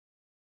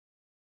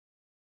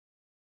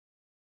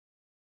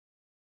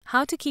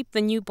How to keep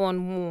the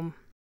newborn warm.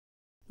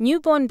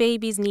 Newborn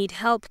babies need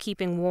help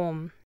keeping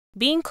warm.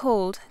 Being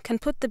cold can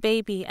put the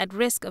baby at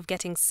risk of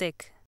getting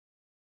sick.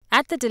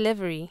 At the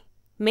delivery,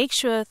 make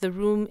sure the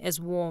room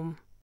is warm.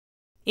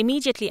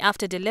 Immediately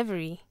after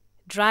delivery,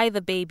 dry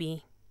the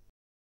baby.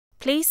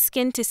 Place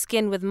skin to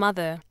skin with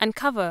mother and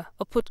cover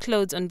or put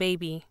clothes on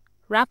baby.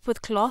 Wrap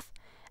with cloth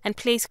and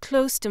place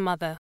close to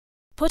mother.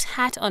 Put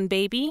hat on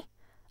baby.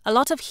 A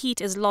lot of heat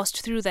is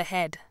lost through the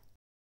head.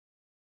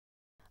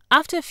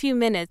 After a few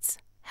minutes,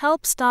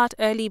 help start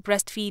early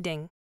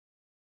breastfeeding.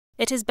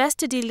 It is best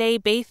to delay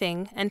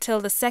bathing until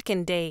the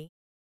second day.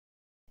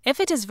 If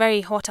it is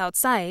very hot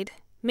outside,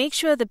 make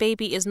sure the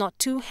baby is not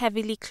too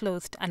heavily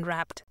clothed and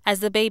wrapped,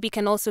 as the baby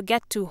can also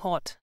get too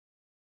hot.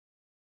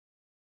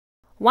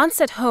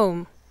 Once at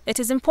home, it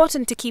is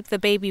important to keep the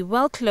baby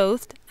well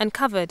clothed and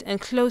covered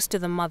and close to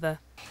the mother.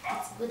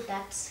 It's good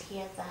that he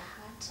has a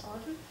hat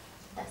on,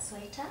 the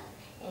sweater,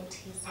 and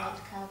he's well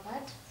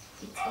covered.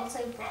 It's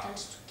also important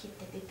to keep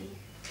the baby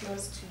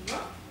close to you,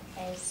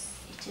 as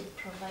it will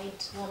provide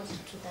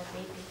warmth to the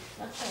baby.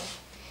 Okay,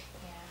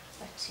 yeah,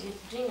 but you're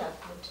doing a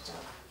good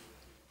job.